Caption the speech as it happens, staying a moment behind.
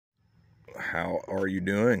How are you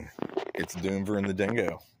doing? It's Doomver and the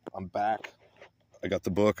Dingo. I'm back. I got the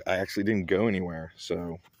book. I actually didn't go anywhere,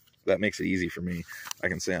 so that makes it easy for me. I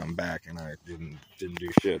can say I'm back and I didn't do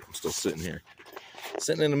shit. I'm still sitting here,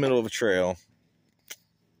 sitting in the middle of a trail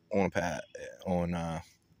on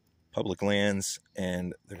public lands,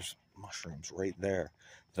 and there's mushrooms right there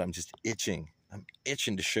that I'm just itching. I'm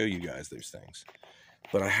itching to show you guys those things.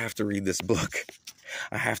 But I have to read this book.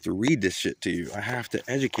 I have to read this shit to you. I have to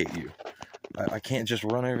educate you. I can't just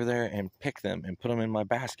run over there and pick them and put them in my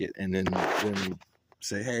basket and then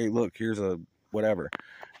say, hey, look, here's a whatever.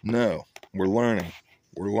 No, we're learning.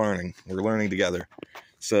 We're learning together.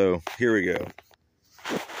 So here we go.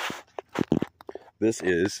 This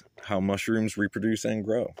is how mushrooms reproduce and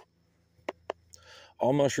grow.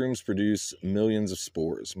 All mushrooms produce millions of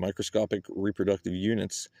spores, microscopic reproductive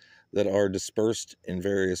units that are dispersed in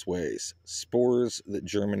various ways. Spores that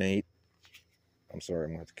germinate. I'm sorry, I'm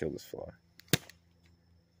going to have to kill this fly.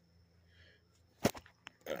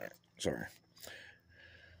 Alright, sorry.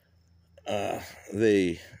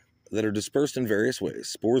 That are dispersed in various ways.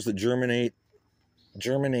 Spores that germinate,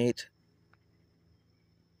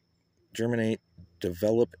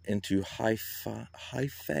 develop into hyphae,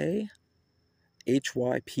 Hyphae,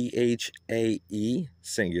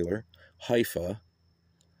 singular, hypha,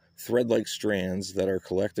 thread-like strands that are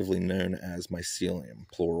collectively known as mycelium,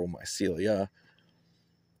 plural mycelia.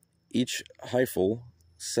 Each hyphal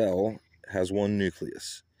cell has one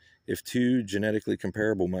nucleus. If two genetically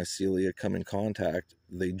comparable mycelia come in contact,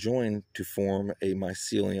 they join to form a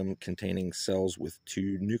mycelium containing cells with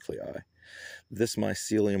two nuclei. This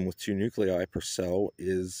mycelium with two nuclei per cell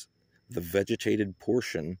is the vegetative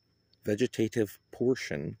portion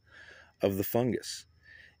of the fungus.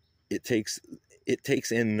 It takes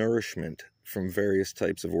in nourishment from various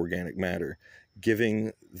types of organic matter,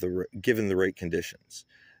 given the right conditions.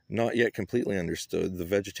 Not yet completely understood, the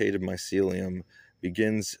vegetative mycelium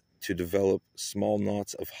begins to develop small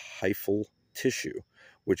knots of hyphal tissue,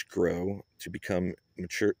 which grow to become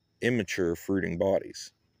immature fruiting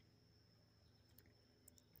bodies.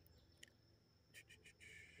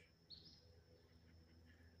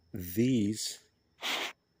 These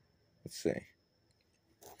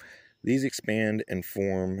expand and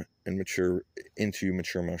form and mature into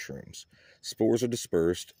mature mushrooms. Spores are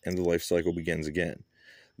dispersed and the life cycle begins again.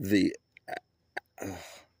 The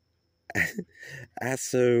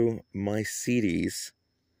Asomycetes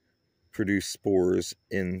produce spores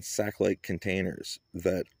in sac-like containers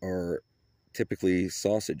that are typically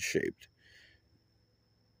sausage-shaped.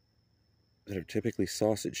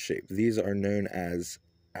 These are known as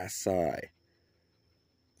asci,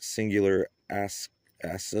 singular ascus,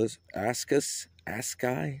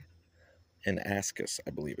 and ascus,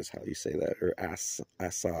 I believe is how you say that, or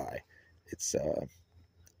asci. It's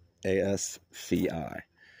ASCI.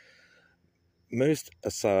 Most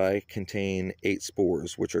asci contain 8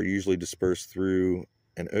 spores, which are usually dispersed through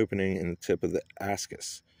an opening in the tip of the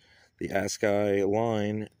ascus. The asci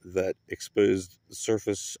line that exposed the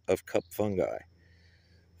surface of cup fungi,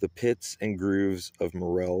 the pits and grooves of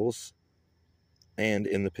morels, and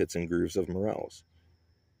in the pits and grooves of morels.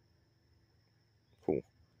 Cool.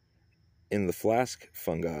 In the flask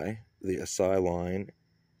fungi, the asci line,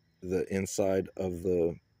 the inside of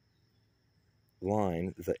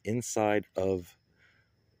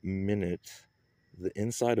minute,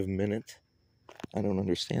 I don't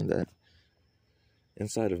understand that.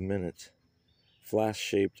 Inside of minute,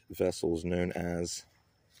 flask-shaped vessels known as,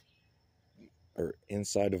 or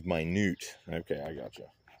inside of minute, okay, I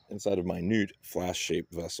gotcha. Inside of minute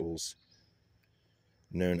flask-shaped vessels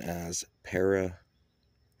known as parathecia.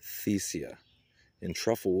 In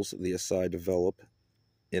truffles, the asci develop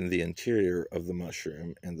in the interior of the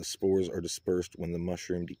mushroom, and the spores are dispersed when the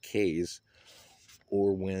mushroom decays,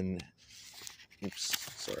 or when, let's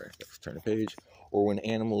turn a page, or when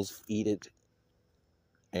animals eat it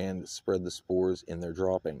and spread the spores in their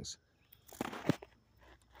droppings.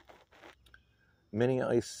 Many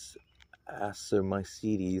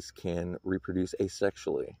Asomycetes can reproduce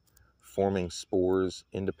asexually, forming spores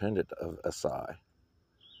independent of asci.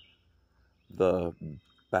 The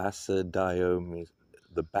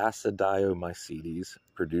Basidiomycetes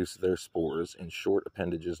produce their spores in short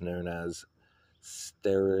appendages known as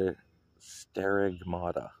sterigmata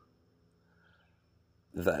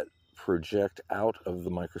that project out of the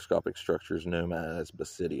microscopic structures known as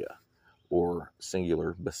basidia, or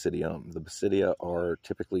singular basidium. The basidia are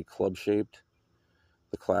typically club-shaped.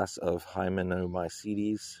 The class of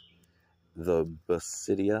Hymenomycetes, the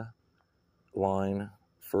basidia line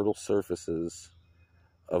fertile surfaces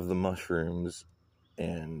of the mushrooms,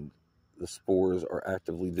 and the spores are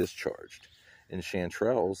actively discharged. In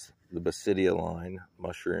chanterelles, the Basidia line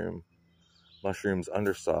mushroom's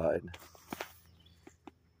underside,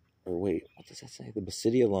 or wait, what does that say? The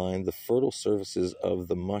Basidia line, the fertile surfaces of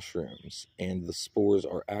the mushrooms and the spores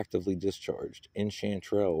are actively discharged. In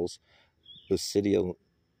chanterelles, Basidia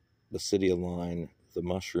line, the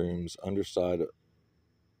mushroom's underside.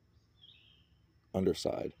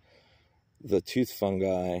 The tooth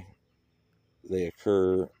fungi, they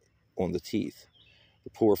occur on the teeth. The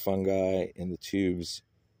pore fungi in the tubes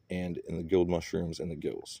and in the gilled mushrooms and the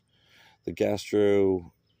gills. The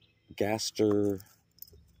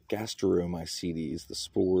Gastromycetes, the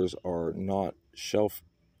spores are not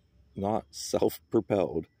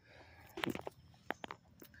self-propelled.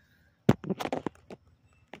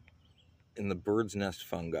 In the bird's nest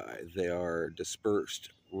fungi, they are dispersed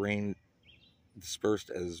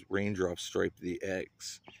as raindrops stripe the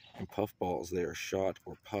eggs. In puffballs, they are shot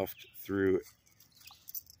or puffed through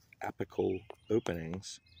apical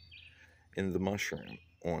openings in the mushroom.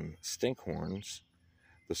 On stinkhorns,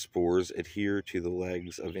 the spores adhere to the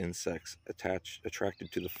legs of insects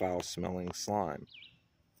attracted to the foul-smelling slime.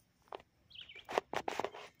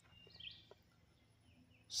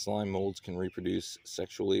 Slime molds can reproduce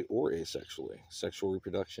sexually or asexually. Sexual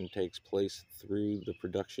reproduction takes place through the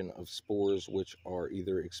production of spores, which are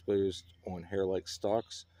either exposed on hair-like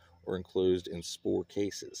stalks or enclosed in spore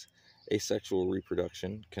cases. Asexual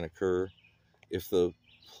reproduction can occur if the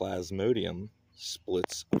plasmodium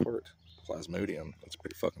splits apart. Plasmodium, that's a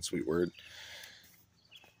pretty fucking sweet word.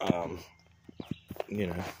 You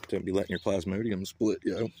know, don't be letting your plasmodium split,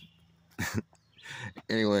 yo.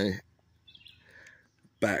 Anyway,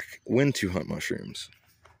 back. When to hunt mushrooms.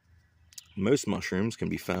 Most mushrooms can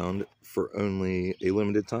be found for only a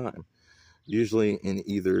limited time, usually in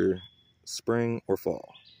either spring or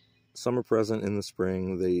fall. Some are present in the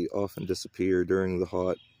spring. They often disappear during the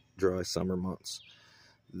hot, dry summer months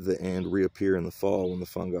and reappear in the fall when the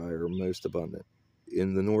fungi are most abundant.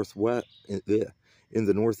 In the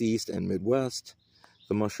Northeast and Midwest,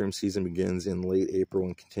 the mushroom season begins in late April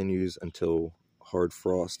and continues until hard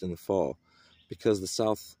frost in the fall. Because the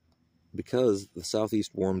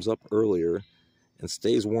Southeast warms up earlier and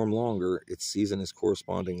stays warm longer, its season is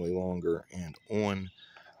correspondingly longer. And on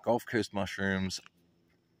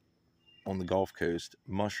the Gulf Coast,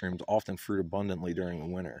 mushrooms often fruit abundantly during the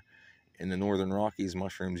winter. In the Northern Rockies,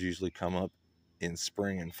 mushrooms usually come up in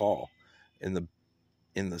spring and fall. In the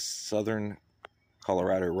Southern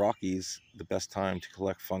Colorado Rockies, the best time to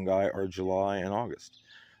collect fungi are July and August,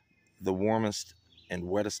 the warmest and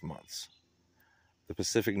wettest months. The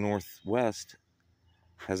Pacific Northwest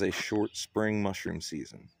has a short spring mushroom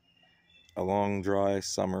season, a long dry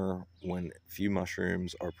summer when few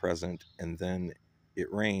mushrooms are present, and then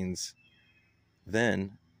it rains.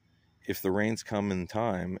 Then, if the rains come in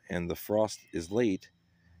time and the frost is late,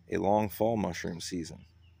 a long fall mushroom season.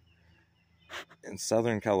 In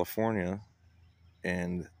Southern California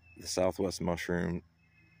and the Southwest mushrooms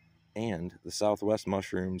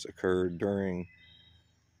occur during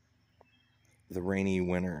the rainy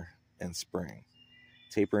winter and spring,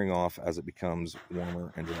 tapering off as it becomes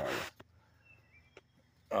warmer and drier.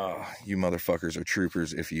 You motherfuckers are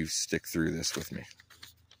troopers if you stick through this with me.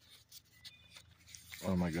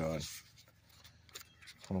 Oh my god.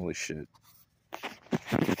 Holy shit.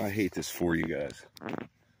 I hate this for you guys.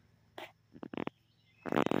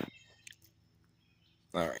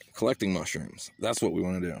 Alright, collecting mushrooms. That's what we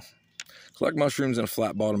want to do. Collect mushrooms in a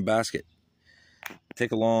flat bottom basket.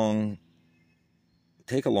 Take along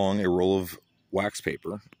a roll of wax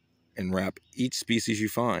paper and wrap each species you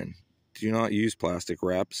find. Do not use plastic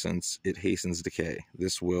wrap since it hastens decay.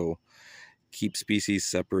 This will keep species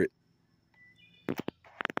separate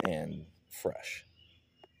and fresh.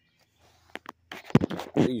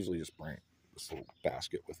 I usually just bring this little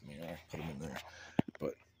basket with me and I put them in there.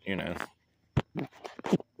 But, you know,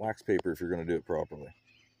 wax paper if you're going to do it properly.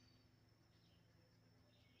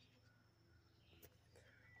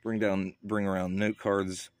 Bring note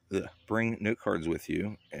cards with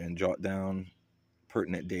you and jot down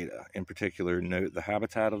pertinent data. In particular, note the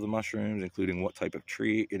habitat of the mushrooms, including what type of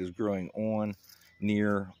tree it is growing on,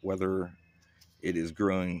 near, whether it is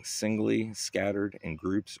growing singly, scattered in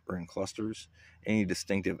groups or in clusters, any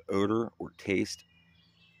distinctive odor or taste,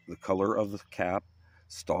 the color of the cap,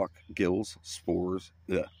 stalk, gills,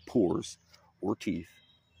 pores, or teeth,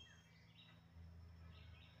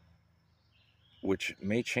 which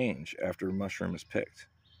may change after a mushroom is picked.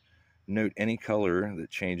 Note any color that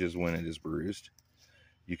changes when it is bruised.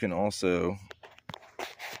 You can also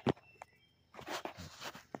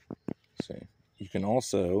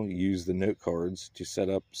use the note cards to set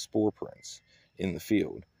up spore prints in the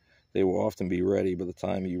field. They will often be ready by the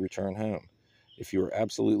time you return home. If you are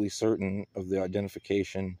absolutely certain of the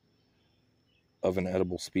identification of an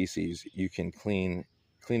edible species, you can clean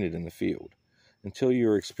it in the field. Until you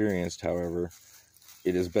are experienced, however,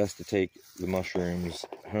 it is best to take the mushrooms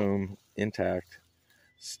home intact.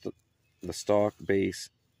 The stalk base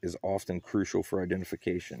is often crucial for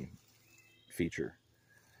identification feature,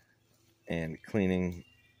 and cleaning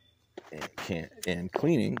can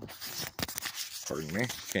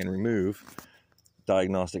remove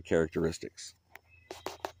diagnostic characteristics.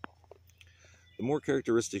 The more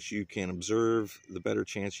characteristics you can observe, the better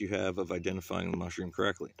chance you have of identifying the mushroom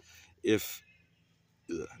correctly. It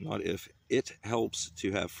helps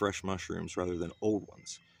to have fresh mushrooms rather than old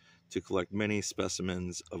ones, to collect many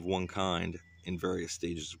specimens of one kind in various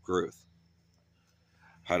stages of growth.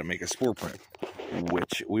 How to make a spore print,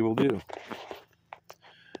 which we will do.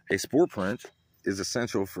 A spore print is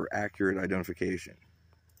essential for accurate identification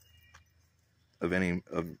of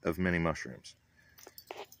many mushrooms.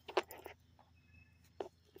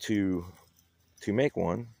 To make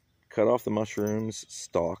one, cut off the mushroom's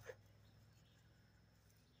stalk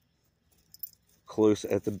close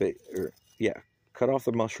at the base. Cut off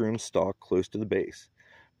the mushroom stalk close to the base.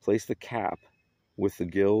 Place the cap with the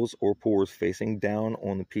gills or pores facing down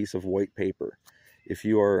on the piece of white paper. If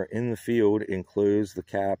you are in the field, enclose the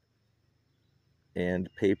cap and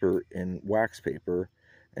paper in wax paper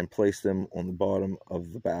and place them on the bottom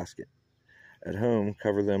of the basket. At home,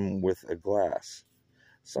 cover them with a glass.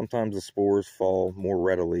 Sometimes the spores fall more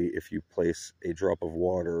readily if you place a drop of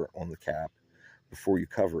water on the cap before you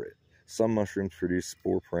cover it. Some mushrooms produce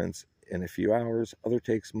spore prints in a few hours, other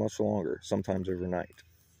takes much longer, sometimes overnight.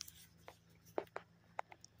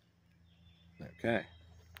 Okay.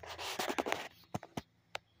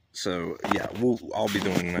 So yeah, I'll be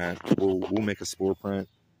doing that. We'll make a spore print,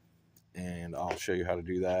 and I'll show you how to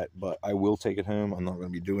do that. But I will take it home. I'm not going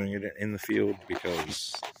to be doing it in the field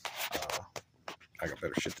because I got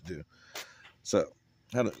better shit to do. So,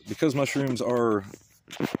 because mushrooms are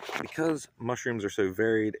so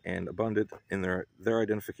varied and abundant in their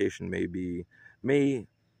identification may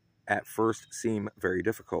at first seem very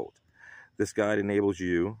difficult. This guide enables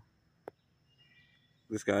you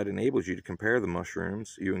to compare the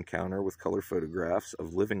mushrooms you encounter with color photographs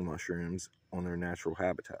of living mushrooms on their natural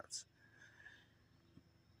habitats.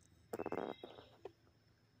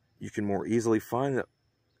 You can more easily find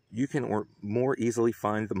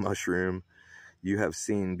the mushroom you have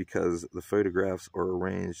seen because the photographs are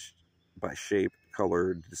arranged by shape,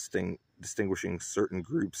 color, distinguishing certain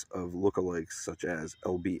groups of lookalikes, such as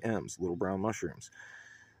LBMs, little brown mushrooms,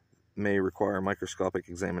 may require microscopic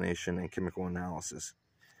examination and chemical analysis,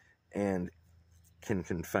 and can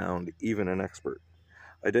confound even an expert.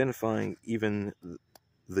 Identifying even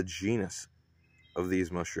the genus of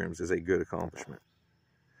these mushrooms is a good accomplishment.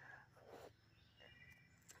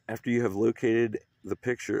 After you have located the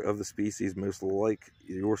picture of the species most like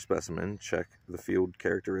your specimen, check the field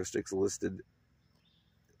characteristics listed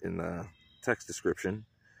in the text description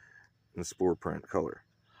and the spore print color.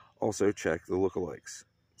 Also check the lookalikes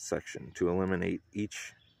section to eliminate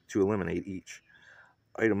each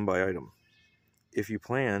item by item. If you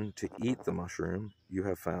plan to eat the mushroom you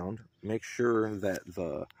have found, make sure that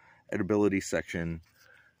the edibility section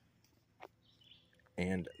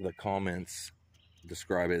and the comments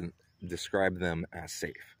describe them as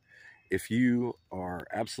safe. If you are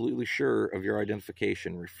absolutely sure of your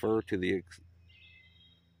identification, refer to the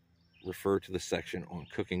section on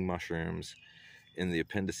cooking mushrooms in the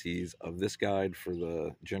appendices of this guide for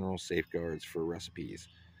the general safeguards for recipes.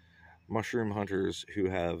 Mushroom hunters who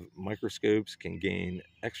have microscopes can gain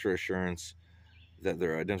extra assurance that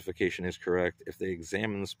their identification is correct if they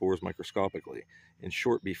examine the spores microscopically. In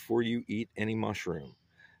short, before you eat any mushroom,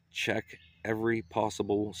 check every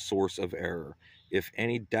possible source of error. If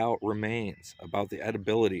any doubt remains about the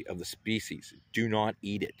edibility of the species, do not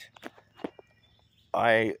eat it.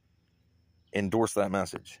 I endorse that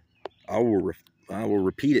message. I will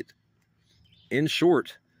repeat it. In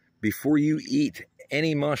short, before you eat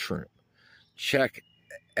any mushroom, check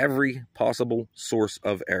every possible source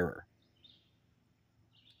of error.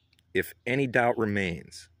 If any doubt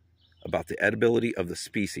remains about the edibility of the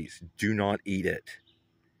species, do not eat it.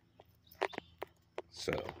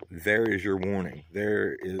 So there is your warning.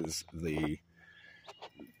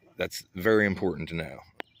 That's very important to know.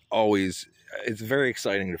 Always, it's very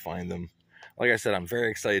exciting to find them. Like I said, I'm very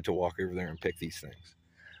excited to walk over there and pick these things.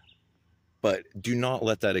 But do not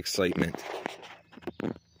let that excitement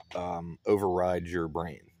override your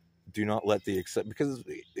brain. Do not let because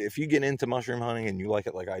if you get into mushroom hunting and you like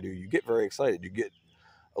it like I do, you get very excited. You get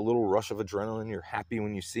a little rush of adrenaline. You're happy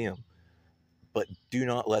when you see them. But do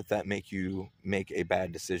not let that make you make a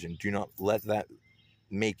bad decision. Do not let that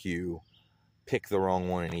make you pick the wrong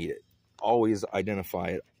one and eat it. Always identify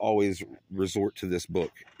it. Always resort to this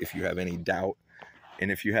book if you have any doubt.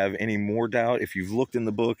 And if you have any more doubt, if you've looked in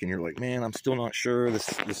the book and you're like, man, I'm still not sure,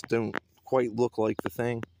 this don't quite look like the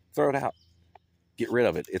thing, throw it out. Get rid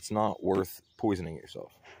of it. It's not worth poisoning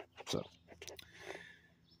yourself. So,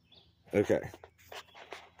 okay.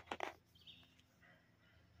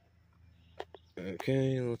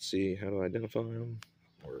 Okay, let's see. How to identify them?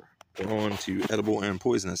 We're on to edible and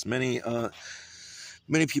poisonous. Many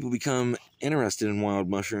people become interested in wild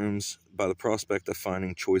mushrooms by the prospect of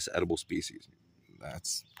finding choice edible species.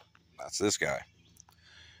 That's this guy.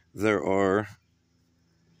 There are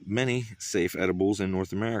many safe edibles in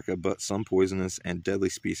North America, but some poisonous and deadly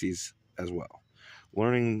species as well.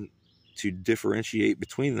 Learning to differentiate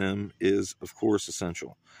between them is, of course,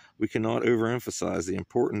 essential. We cannot overemphasize the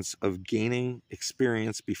importance of gaining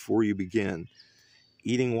experience before you begin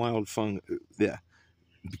eating wild fungi.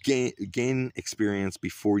 Gain experience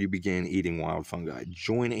before you begin eating wild fungi.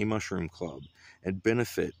 Join a mushroom club and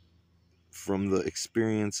benefit from the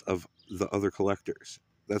experience of the other collectors.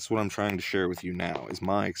 That's what I'm trying to share with you now, is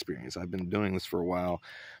my experience. I've been doing this for a while,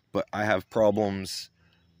 but I have problems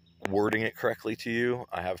wording it correctly to you.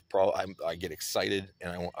 I get excited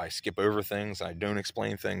and I skip over things. I don't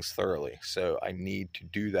explain things thoroughly. So I need to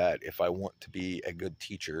do that if I want to be a good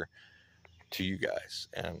teacher to you guys.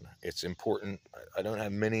 And it's important. I don't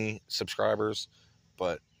have many subscribers,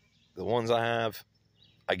 but the ones I have,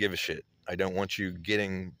 I give a shit. I don't want you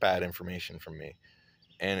getting bad information from me.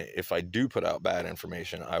 And if I do put out bad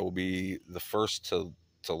information, I will be the first to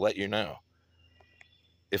let you know,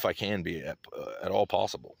 if I can be at all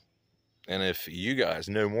possible. And if you guys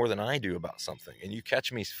know more than I do about something and you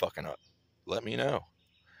catch me fucking up, let me know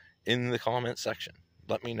in the comment section.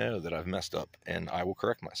 Let me know that I've messed up and I will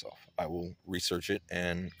correct myself. I will research it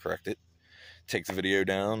and correct it, take the video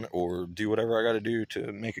down, or do whatever I got to do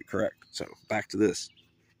to make it correct. So back to this.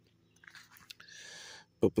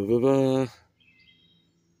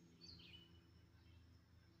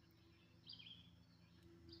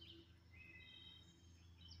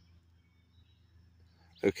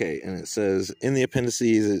 Okay, and it says, in the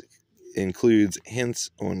appendices, it includes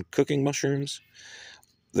hints on cooking mushrooms.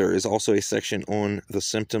 There is also a section on the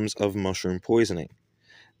symptoms of mushroom poisoning.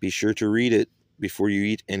 Be sure to read it before you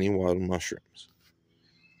eat any wild mushrooms.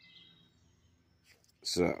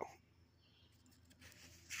 So,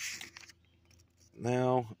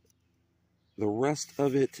 now, the rest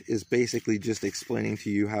of it is basically just explaining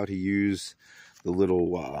to you how to use the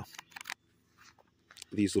little,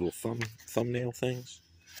 these little thumbnail things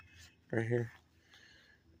right here.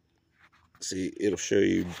 See, it'll show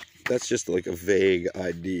you, that's just like a vague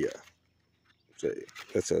idea. So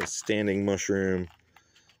that's a standing mushroom,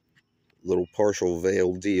 little partial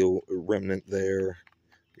veil deal, remnant there,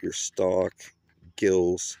 your stalk,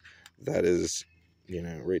 gills. That is, you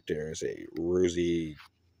know, right there is a rosy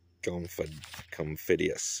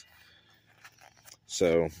Comfidius.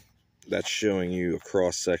 So that's showing you a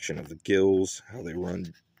cross section of the gills, how they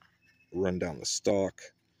run down the stalk.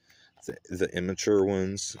 The immature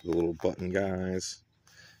ones, the little button guys.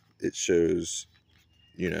 It shows,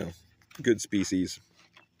 you know, good species.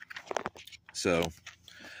 So,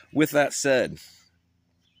 with that said,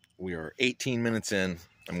 we are 18 minutes in.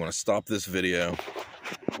 I'm going to stop this video,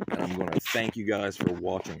 and I'm going to thank you guys for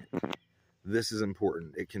watching it. This is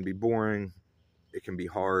important. It can be boring. It can be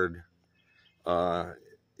hard. I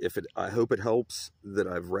hope it helps that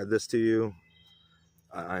I've read this to you.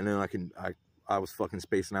 I know I was fucking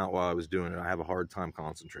spacing out while I was doing it. I have a hard time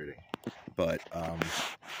concentrating. But,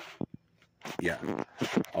 yeah.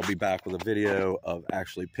 I'll be back with a video of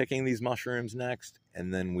actually picking these mushrooms next.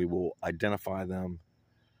 And then we will identify them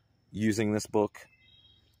using this book.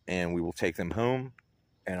 And we will take them home.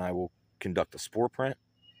 And I will conduct a spore print.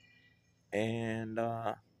 And,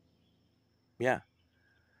 yeah.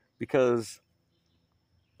 Because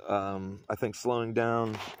I think slowing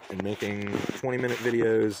down and making 20-minute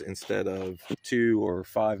videos instead of 2 or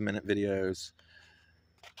 5-minute videos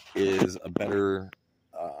is a better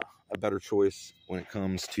choice when it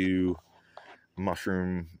comes to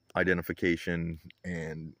mushroom identification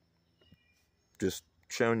and just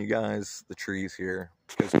showing you guys the trees here,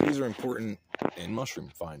 because these are important in mushroom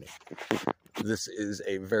finding. This is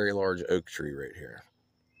a very large oak tree right here.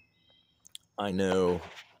 I know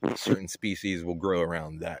certain species will grow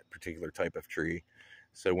around that particular type of tree.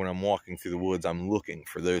 So when I'm walking through the woods, I'm looking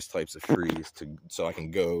for those types of trees so I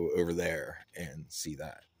can go over there and see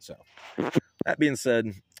that. So that being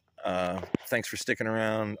said, Thanks for sticking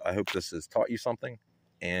around. I hope this has taught you something,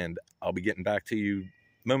 and I'll be getting back to you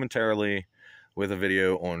momentarily with a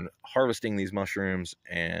video on harvesting these mushrooms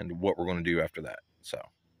and what we're going to do after that. So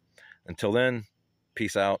until then,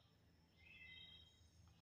 peace out.